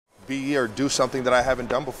be or do something that I haven't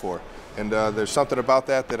done before. And there's something about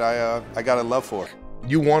that that I got a love for.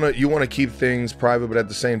 You wanna keep things private, but at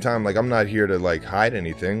the same time, like, I'm not here to like hide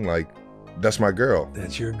anything. Like, that's my girl.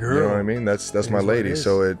 That's your girl. You know what I mean? That's my lady.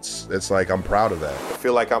 So it's like, I'm proud of that. I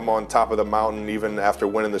feel like I'm on top of the mountain even after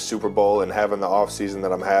winning the Super Bowl and having the off season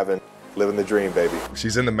that I'm having. Living the dream, baby.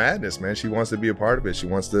 She's in the madness, man. She wants to be a part of it. She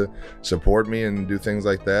wants to support me and do things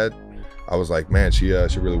like that. I was like, man, she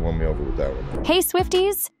really won me over with that one. Hey,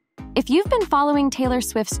 Swifties. If you've been following Taylor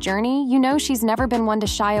Swift's journey, you know she's never been one to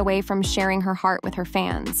shy away from sharing her heart with her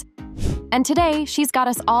fans. And today, she's got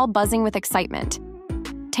us all buzzing with excitement.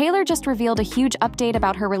 Taylor just revealed a huge update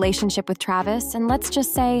about her relationship with Travis, and let's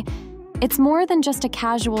just say, it's more than just a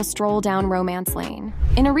casual stroll down romance lane.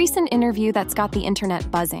 In a recent interview that's got the internet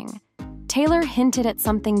buzzing, Taylor hinted at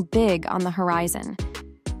something big on the horizon.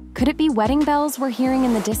 Could it be wedding bells we're hearing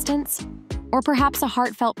in the distance? Or perhaps a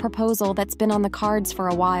heartfelt proposal that's been on the cards for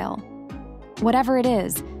a while? Whatever it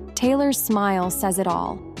is, Taylor's smile says it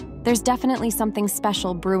all. There's definitely something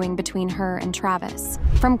special brewing between her and Travis.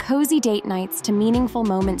 From cozy date nights to meaningful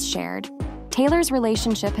moments shared, Taylor's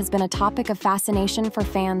relationship has been a topic of fascination for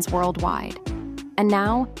fans worldwide. And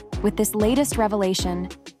now, with this latest revelation,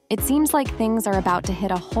 it seems like things are about to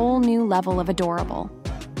hit a whole new level of adorable.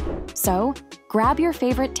 So, grab your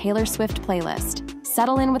favorite Taylor Swift playlist,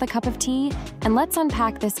 settle in with a cup of tea, and let's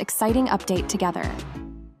unpack this exciting update together.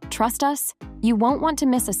 Trust us, you won't want to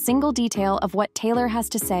miss a single detail of what Taylor has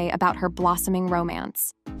to say about her blossoming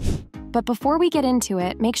romance. But before we get into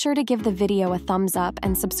it, make sure to give the video a thumbs up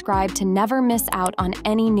and subscribe to never miss out on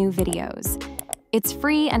any new videos. It's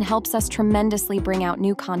free and helps us tremendously bring out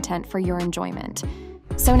new content for your enjoyment.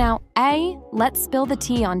 So now, let's spill the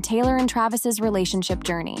tea on Taylor and Travis's relationship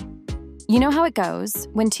journey. You know how it goes.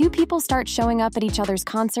 When two people start showing up at each other's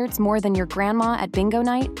concerts more than your grandma at bingo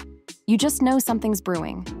night, you just know something's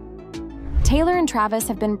brewing. Taylor and Travis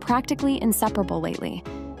have been practically inseparable lately,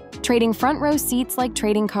 trading front row seats like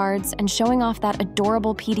trading cards and showing off that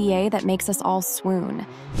adorable PDA that makes us all swoon.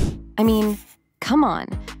 I mean, come on.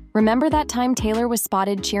 Remember that time Taylor was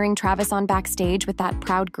spotted cheering Travis on backstage with that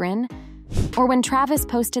proud grin? Or when Travis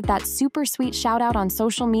posted that super sweet shout out on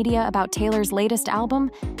social media about Taylor's latest album?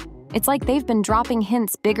 It's like they've been dropping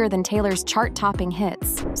hints bigger than Taylor's chart-topping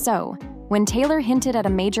hits. So, when Taylor hinted at a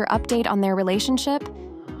major update on their relationship,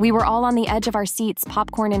 we were all on the edge of our seats,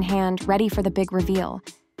 popcorn in hand, ready for the big reveal.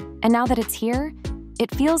 And now that it's here,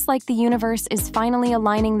 it feels like the universe is finally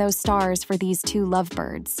aligning those stars for these two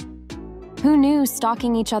lovebirds. Who knew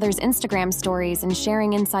stalking each other's Instagram stories and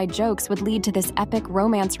sharing inside jokes would lead to this epic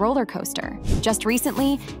romance roller coaster? Just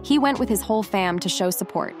recently, he went with his whole fam to show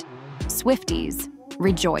support. Swifties,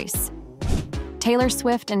 rejoice. Taylor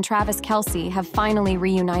Swift and Travis Kelce have finally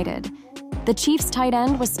reunited. The Chiefs tight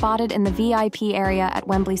end was spotted in the VIP area at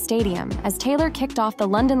Wembley Stadium as Taylor kicked off the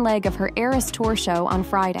London leg of her Eras Tour show on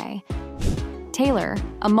Friday. Taylor,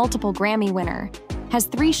 a multiple Grammy winner, has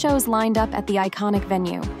 3 shows lined up at the iconic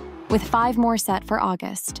venue, with 5 more set for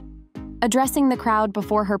August. Addressing the crowd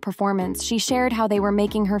before her performance, she shared how they were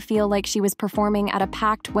making her feel like she was performing at a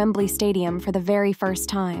packed Wembley Stadium for the very first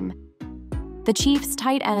time. The Chiefs'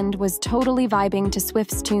 tight end was totally vibing to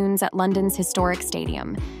Swift's tunes at London's historic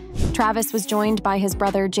stadium. Travis was joined by his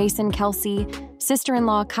brother Jason Kelce,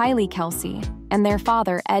 sister-in-law Kylie Kelce, and their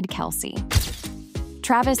father Ed Kelce.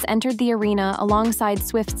 Travis entered the arena alongside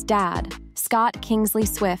Swift's dad, Scott Kingsley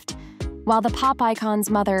Swift, while the pop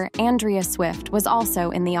icon's mother, Andrea Swift, was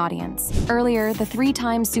also in the audience. Earlier, the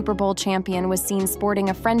 3-time Super Bowl champion was seen sporting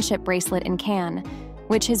a friendship bracelet in Cannes,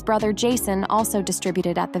 which his brother Jason also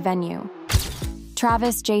distributed at the venue.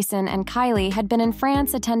 Travis, Jason, and Kylie had been in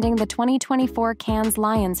France attending the 2024 Cannes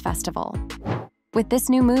Lions Festival. With this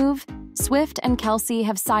new move, Swift and Kelce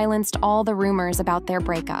have silenced all the rumors about their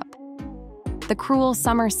breakup. The cruel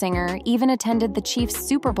summer singer even attended the Chiefs'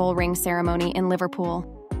 Super Bowl ring ceremony in Liverpool.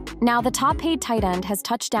 Now, the top-paid tight end has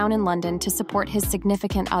touched down in London to support his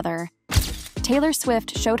significant other. Taylor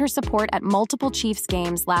Swift showed her support at multiple Chiefs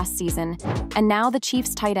games last season, and now the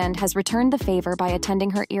Chiefs tight end has returned the favor by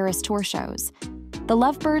attending her Eras Tour shows. The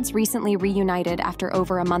lovebirds recently reunited after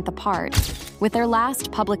over a month apart, with their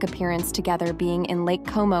last public appearance together being in Lake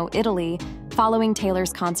Como, Italy, following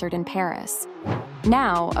Taylor's concert in Paris.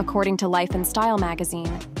 Now, according to Life and Style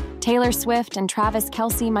magazine, Taylor Swift and Travis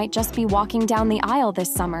Kelce might just be walking down the aisle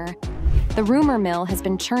this summer. The rumor mill has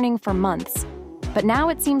been churning for months, but now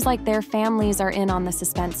it seems like their families are in on the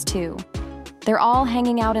suspense too. They're all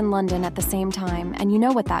hanging out in London at the same time, and you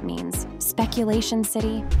know what that means. Speculation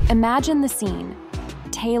City. Imagine the scene.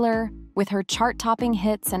 Taylor, with her chart-topping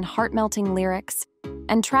hits and heart-melting lyrics,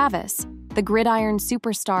 and Travis, the gridiron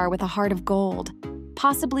superstar with a heart of gold,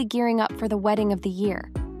 possibly gearing up for the wedding of the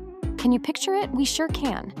year. Can you picture it? We sure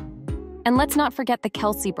can. And let's not forget the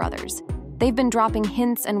Kelce brothers. They've been dropping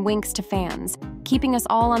hints and winks to fans, keeping us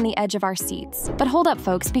all on the edge of our seats. But hold up,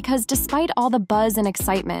 folks, because despite all the buzz and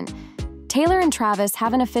excitement, Taylor and Travis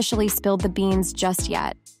haven't officially spilled the beans just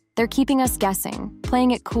yet. They're keeping us guessing, playing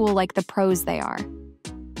it cool like the pros they are.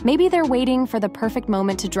 Maybe they're waiting for the perfect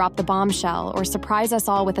moment to drop the bombshell or surprise us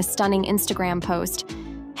all with a stunning Instagram post.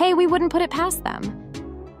 Hey, we wouldn't put it past them.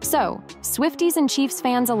 So, Swifties and Chiefs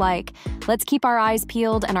fans alike, let's keep our eyes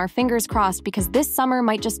peeled and our fingers crossed because this summer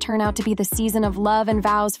might just turn out to be the season of love and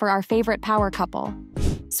vows for our favorite power couple.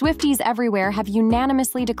 Swifties everywhere have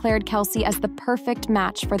unanimously declared Kelce as the perfect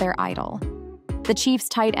match for their idol. The Chiefs'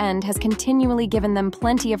 tight end has continually given them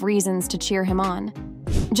plenty of reasons to cheer him on.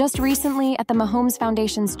 Just recently, at the Mahomes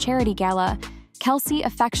Foundation's charity gala, Kelce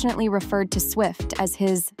affectionately referred to Swift as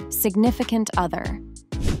his significant other.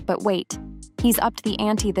 But wait. He's upped the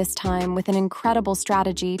ante this time with an incredible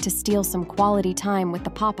strategy to steal some quality time with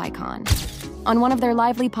the pop icon. On one of their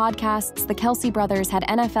lively podcasts, the Kelce brothers had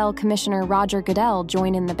NFL Commissioner Roger Goodell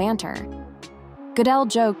join in the banter. Goodell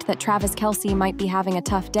joked that Travis Kelce might be having a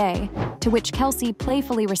tough day, to which Kelce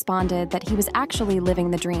playfully responded that he was actually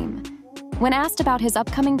living the dream. When asked about his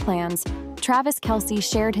upcoming plans, Travis Kelce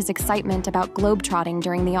shared his excitement about globetrotting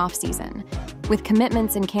during the offseason. With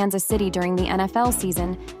commitments in Kansas City during the NFL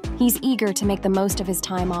season, he's eager to make the most of his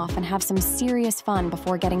time off and have some serious fun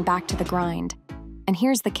before getting back to the grind. And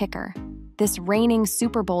here's the kicker. This reigning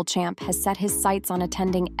Super Bowl champ has set his sights on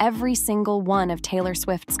attending every single one of Taylor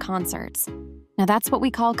Swift's concerts. Now that's what we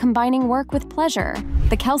call combining work with pleasure.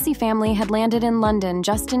 The Kelce family had landed in London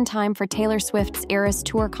just in time for Taylor Swift's Eras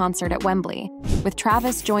Tour concert at Wembley, with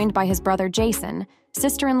Travis joined by his brother Jason,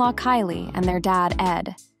 sister-in-law Kylie, and their dad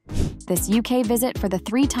Ed. This UK visit for the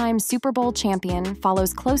three-time Super Bowl champion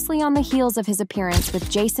follows closely on the heels of his appearance with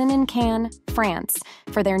Jason in Cannes, France,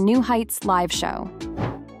 for their New Heights live show.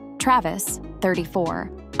 Travis,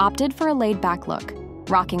 34, opted for a laid-back look,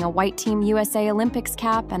 rocking a white Team USA Olympics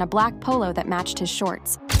cap and a black polo that matched his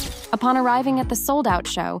shorts. Upon arriving at the sold-out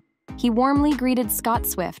show, he warmly greeted Scott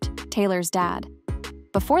Swift, Taylor's dad.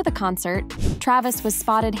 Before the concert, Travis was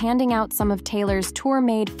spotted handing out some of Taylor's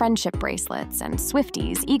tour-made friendship bracelets, and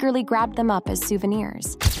Swifties eagerly grabbed them up as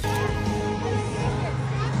souvenirs.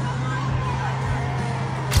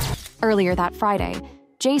 Earlier that Friday,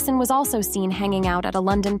 Jason was also seen hanging out at a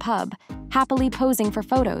London pub, happily posing for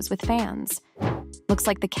photos with fans. Looks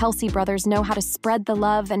like the Kelce brothers know how to spread the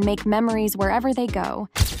love and make memories wherever they go.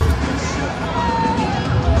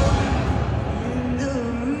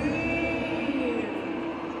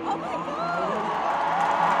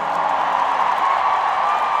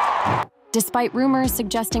 Despite rumors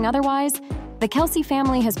suggesting otherwise, the Kelce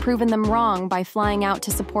family has proven them wrong by flying out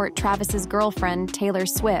to support Travis's girlfriend, Taylor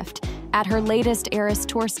Swift, at her latest Eras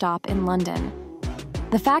Tour stop in London.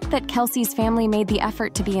 The fact that Kelce's family made the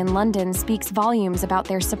effort to be in London speaks volumes about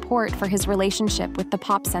their support for his relationship with the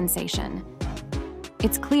pop sensation.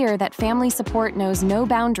 It's clear that family support knows no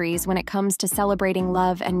boundaries when it comes to celebrating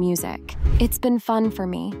love and music. It's been fun for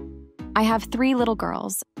me. I have 3 little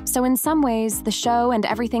girls, so in some ways, the show and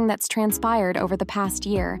everything that's transpired over the past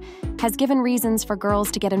year has given reasons for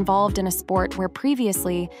girls to get involved in a sport where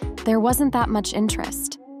previously there wasn't that much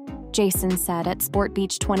interest. Jason said at Sport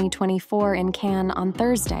Beach 2024 in Cannes on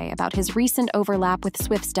Thursday about his recent overlap with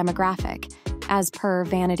Swift's demographic, as per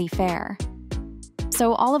Vanity Fair.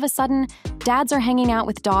 So all of a sudden, dads are hanging out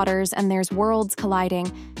with daughters and there's worlds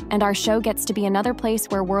colliding, and our show gets to be another place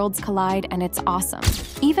where worlds collide, and it's awesome.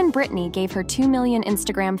 Even Britney gave her 2 million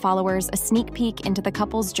Instagram followers a sneak peek into the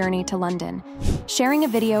couple's journey to London, sharing a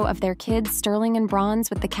video of their kids Sterling and Bronze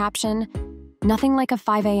with the caption, "Nothing like a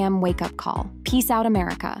 5 a.m. wake-up call. Peace out,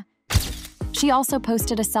 America." She also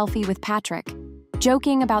posted a selfie with Patrick,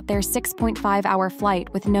 joking about their 6.5-hour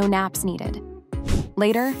flight with no naps needed.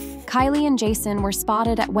 Later, Kylie and Jason were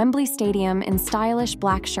spotted at Wembley Stadium in stylish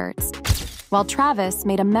black shirts, while Travis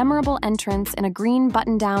made a memorable entrance in a green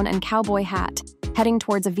button-down and cowboy hat, heading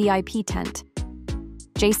towards a VIP tent.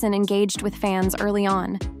 Jason engaged with fans early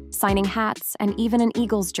on, signing hats and even an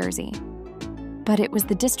Eagles jersey. But it was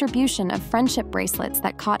the distribution of friendship bracelets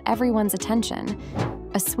that caught everyone's attention,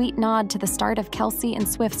 a sweet nod to the start of Kelce and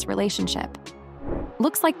Swift's relationship.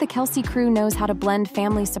 Looks like the Kelce crew knows how to blend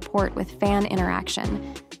family support with fan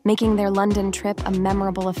interaction, making their London trip a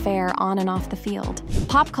memorable affair on and off the field.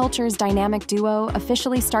 Pop culture's dynamic duo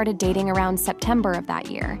officially started dating around September of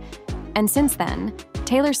that year, and since then,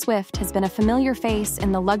 Taylor Swift has been a familiar face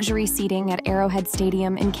in the luxury seating at Arrowhead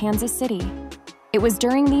Stadium in Kansas City. It was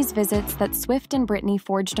during these visits that Swift and Britney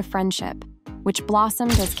forged a friendship, which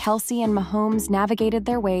blossomed as Kelce and Mahomes navigated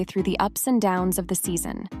their way through the ups and downs of the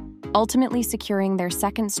season, ultimately securing their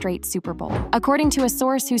second straight Super Bowl. According to a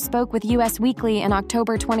source who spoke with US Weekly in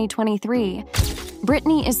October 2023,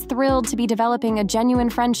 Britney is thrilled to be developing a genuine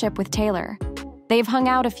friendship with Taylor. They've hung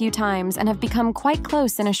out a few times and have become quite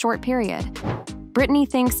close in a short period. Britney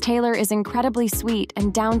thinks Taylor is incredibly sweet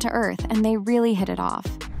and down to earth, and they really hit it off.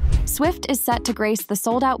 Swift is set to grace the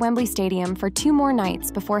sold-out Wembley Stadium for 2 more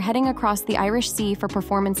nights before heading across the Irish Sea for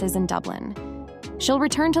performances in Dublin. She'll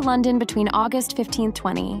return to London between August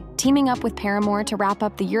 15-20, teaming up with Paramore to wrap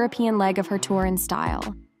up the European leg of her tour in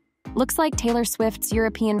style. Looks like Taylor Swift's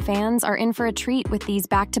European fans are in for a treat with these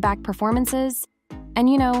back-to-back performances. And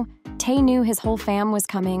you know, Tay knew his whole fam was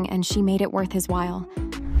coming, and she made it worth his while.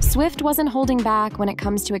 Swift wasn't holding back when it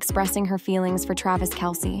comes to expressing her feelings for Travis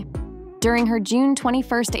Kelce. During her June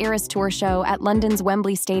 21st Eras Tour show at London's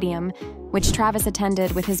Wembley Stadium, which Travis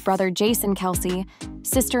attended with his brother Jason Kelce,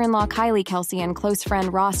 sister-in-law Kylie Kelce, and close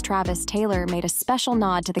friend Ross Travis, Taylor made a special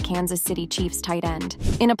nod to the Kansas City Chiefs tight end.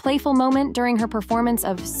 In a playful moment during her performance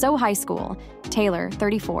of So High School, Taylor,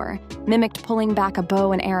 34, mimicked pulling back a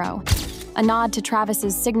bow and arrow, a nod to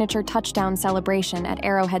Travis's signature touchdown celebration at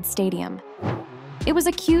Arrowhead Stadium. It was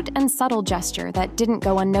a cute and subtle gesture that didn't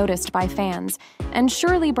go unnoticed by fans, and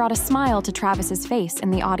surely brought a smile to Travis's face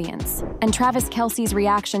in the audience. And Travis Kelce's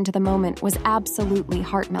reaction to the moment was absolutely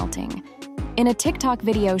heart-melting. In a TikTok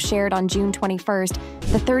video shared on June 21st,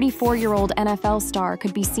 the 34-year-old NFL star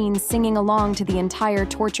could be seen singing along to the entire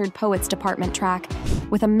Tortured Poets Department track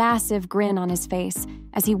with a massive grin on his face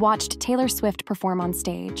as he watched Taylor Swift perform on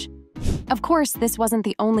stage. Of course, this wasn't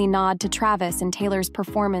the only nod to Travis and Taylor's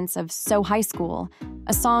performance of So High School,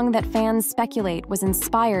 a song that fans speculate was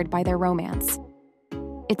inspired by their romance.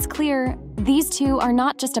 It's clear these two are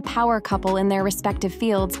not just a power couple in their respective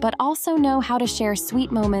fields, but also know how to share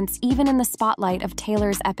sweet moments even in the spotlight of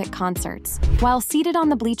Taylor's epic concerts. While seated on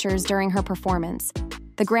the bleachers during her performance,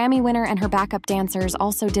 the Grammy winner and her backup dancers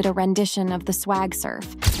also did a rendition of the Swag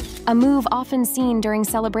Surf, a move often seen during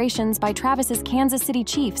celebrations by Travis's Kansas City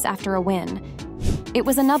Chiefs after a win. It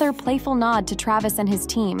was another playful nod to Travis and his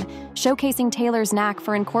team, showcasing Taylor's knack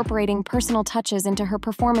for incorporating personal touches into her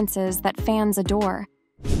performances that fans adore.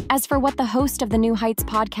 As for what the host of the New Heights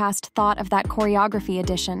podcast thought of that choreography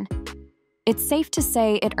edition, it's safe to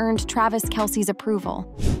say it earned Travis Kelce's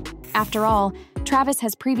approval. After all, Travis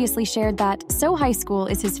has previously shared that So High School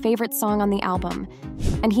is his favorite song on the album,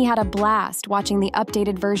 and he had a blast watching the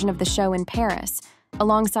updated version of the show in Paris,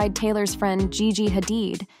 alongside Taylor's friend Gigi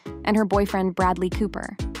Hadid and her boyfriend Bradley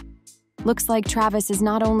Cooper. Looks like Travis is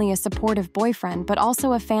not only a supportive boyfriend, but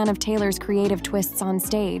also a fan of Taylor's creative twists on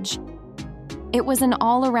stage. It was an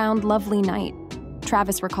all-around lovely night,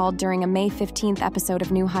 Travis recalled during a May 15th episode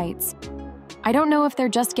of New Heights. I don't know if they're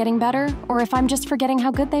just getting better, or if I'm just forgetting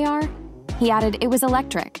how good they are. He added, it was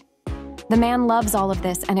electric. The man loves all of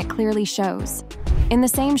this, and it clearly shows. In the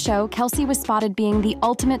same show, Kelce was spotted being the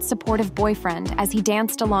ultimate supportive boyfriend as he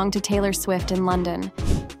danced along to Taylor Swift in London.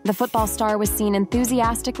 The football star was seen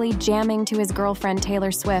enthusiastically jamming to his girlfriend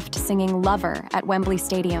Taylor Swift singing Lover at Wembley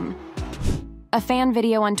Stadium. A fan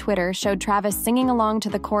video on Twitter showed Travis singing along to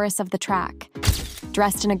the chorus of the track.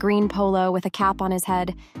 Dressed in a green polo with a cap on his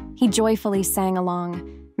head, he joyfully sang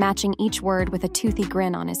along, matching each word with a toothy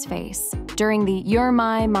grin on his face. During the "You're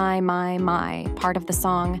my part of the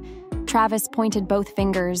song, Travis pointed both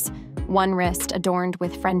fingers, one wrist adorned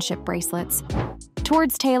with friendship bracelets,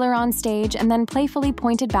 towards Taylor on stage and then playfully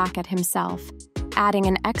pointed back at himself, adding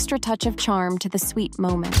an extra touch of charm to the sweet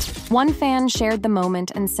moment. One fan shared the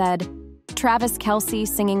moment and said, Travis Kelce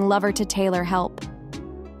singing Lover to Taylor help.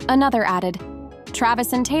 Another added,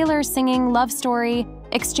 Travis and Taylor singing love story,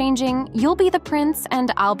 exchanging you'll be the prince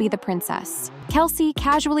and I'll be the princess. Kelce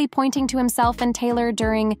casually pointing to himself and Taylor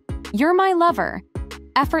during You're my lover,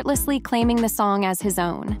 effortlessly claiming the song as his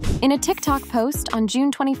own. In a TikTok post on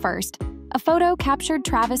June 21st, a photo captured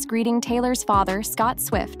Travis greeting Taylor's father, Scott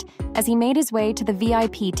Swift, as he made his way to the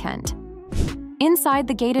VIP tent. Inside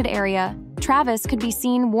the gated area, Travis could be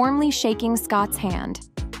seen warmly shaking Scott's hand.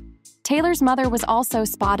 Taylor's mother was also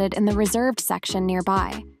spotted in the reserved section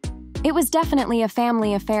nearby. It was definitely a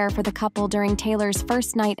family affair for the couple during Taylor's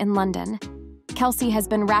first night in London. Kelce has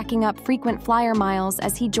been racking up frequent flyer miles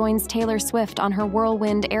as he joins Taylor Swift on her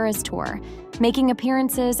Whirlwind Eras Tour, making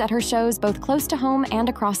appearances at her shows both close to home and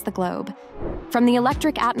across the globe. From the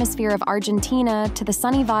electric atmosphere of Argentina to the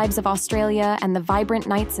sunny vibes of Australia and the vibrant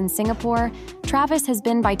nights in Singapore, Travis has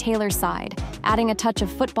been by Taylor's side, adding a touch of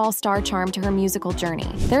football star charm to her musical journey.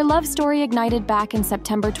 Their love story ignited back in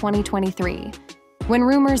September 2023, when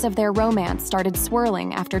rumors of their romance started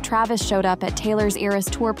swirling after Travis showed up at Taylor's Eras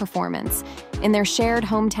Tour performance in their shared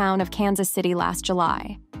hometown of Kansas City last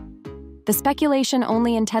July. The speculation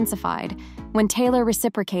only intensified when Taylor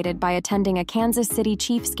reciprocated by attending a Kansas City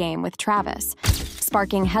Chiefs game with Travis,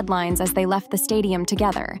 sparking headlines as they left the stadium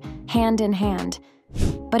together, hand in hand.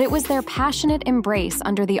 But it was their passionate embrace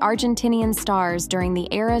under the Argentinian stars during the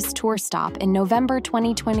Eras Tour stop in November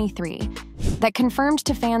 2023 that confirmed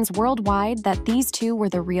to fans worldwide that these two were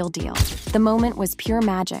the real deal. The moment was pure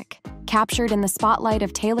magic, captured in the spotlight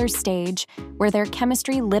of Taylor's stage, where their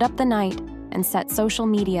chemistry lit up the night and set social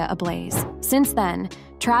media ablaze. Since then,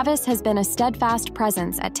 Travis has been a steadfast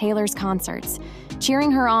presence at Taylor's concerts,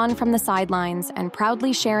 cheering her on from the sidelines and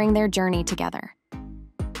proudly sharing their journey together.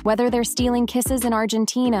 Whether they're stealing kisses in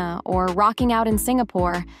Argentina or rocking out in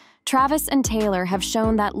Singapore, Travis and Taylor have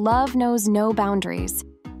shown that love knows no boundaries,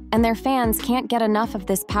 and their fans can't get enough of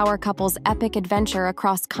this power couple's epic adventure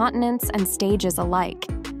across continents and stages alike.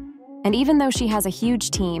 And even though she has a huge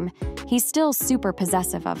team, he's still super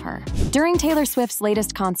possessive of her. During Taylor Swift's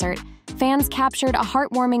latest concert, fans captured a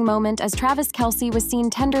heartwarming moment as Travis Kelce was seen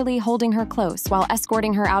tenderly holding her close while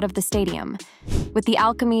escorting her out of the stadium, with the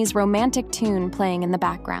Alchemy's romantic tune playing in the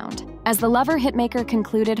background. As the lover hitmaker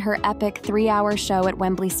concluded her epic 3-hour show at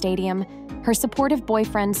Wembley Stadium, her supportive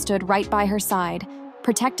boyfriend stood right by her side,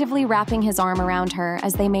 protectively wrapping his arm around her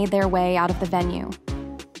as they made their way out of the venue.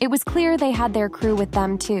 It was clear they had their crew with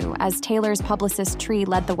them too, as Taylor's publicist Tree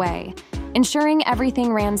led the way, ensuring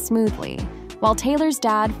everything ran smoothly, while Taylor's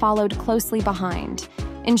dad followed closely behind,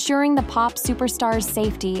 ensuring the pop superstar's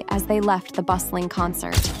safety as they left the bustling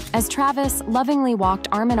concert. As Travis lovingly walked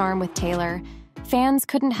arm in arm with Taylor, fans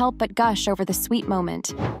couldn't help but gush over the sweet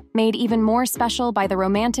moment, made even more special by the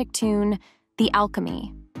romantic tune, The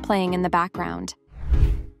Alchemy, playing in the background.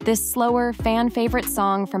 This slower, fan-favorite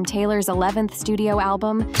song from Taylor's 11th studio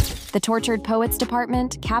album, The Tortured Poets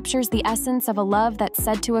Department, captures the essence of a love that's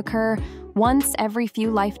said to occur once every few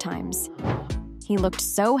lifetimes. He looked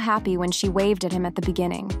so happy when she waved at him at the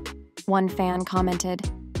beginning. One fan commented,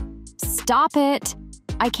 "Stop it!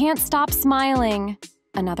 I can't stop smiling,"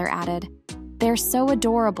 another added. "They're so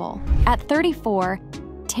adorable." At 34,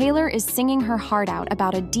 Taylor is singing her heart out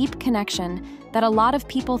about a deep connection that a lot of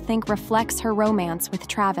people think reflects her romance with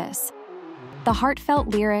Travis. The heartfelt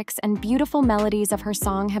lyrics and beautiful melodies of her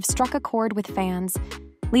song have struck a chord with fans,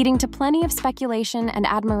 leading to plenty of speculation and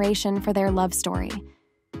admiration for their love story.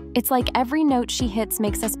 It's like every note she hits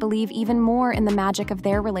makes us believe even more in the magic of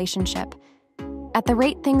their relationship. At the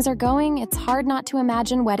rate things are going, it's hard not to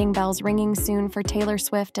imagine wedding bells ringing soon for Taylor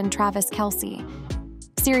Swift and Travis Kelce.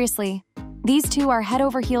 Seriously, these two are head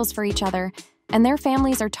over heels for each other, and their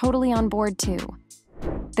families are totally on board too.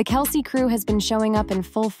 The Kelce crew has been showing up in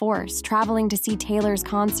full force, traveling to see Taylor's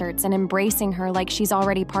concerts and embracing her like she's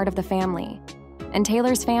already part of the family. And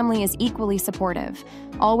Taylor's family is equally supportive,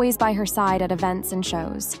 always by her side at events and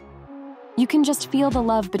shows. You can just feel the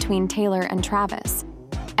love between Taylor and Travis.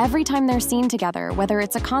 Every time they're seen together, whether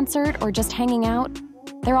it's a concert or just hanging out,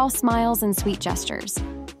 they're all smiles and sweet gestures.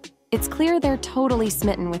 It's clear they're totally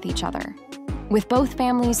smitten with each other. With both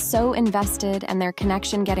families so invested and their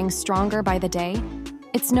connection getting stronger by the day,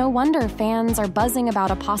 it's no wonder fans are buzzing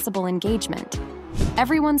about a possible engagement.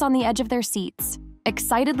 Everyone's on the edge of their seats,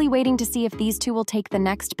 excitedly waiting to see if these two will take the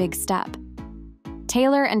next big step.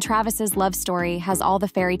 Taylor and Travis's love story has all the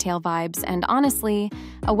fairy tale vibes, and honestly,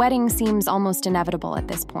 a wedding seems almost inevitable at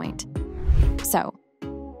this point. So,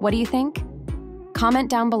 what do you think? Comment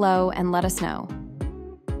down below and let us know.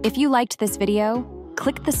 If you liked this video,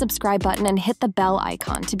 click the subscribe button and hit the bell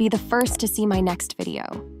icon to be the first to see my next video.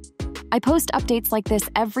 I post updates like this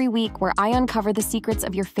every week where I uncover the secrets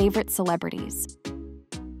of your favorite celebrities.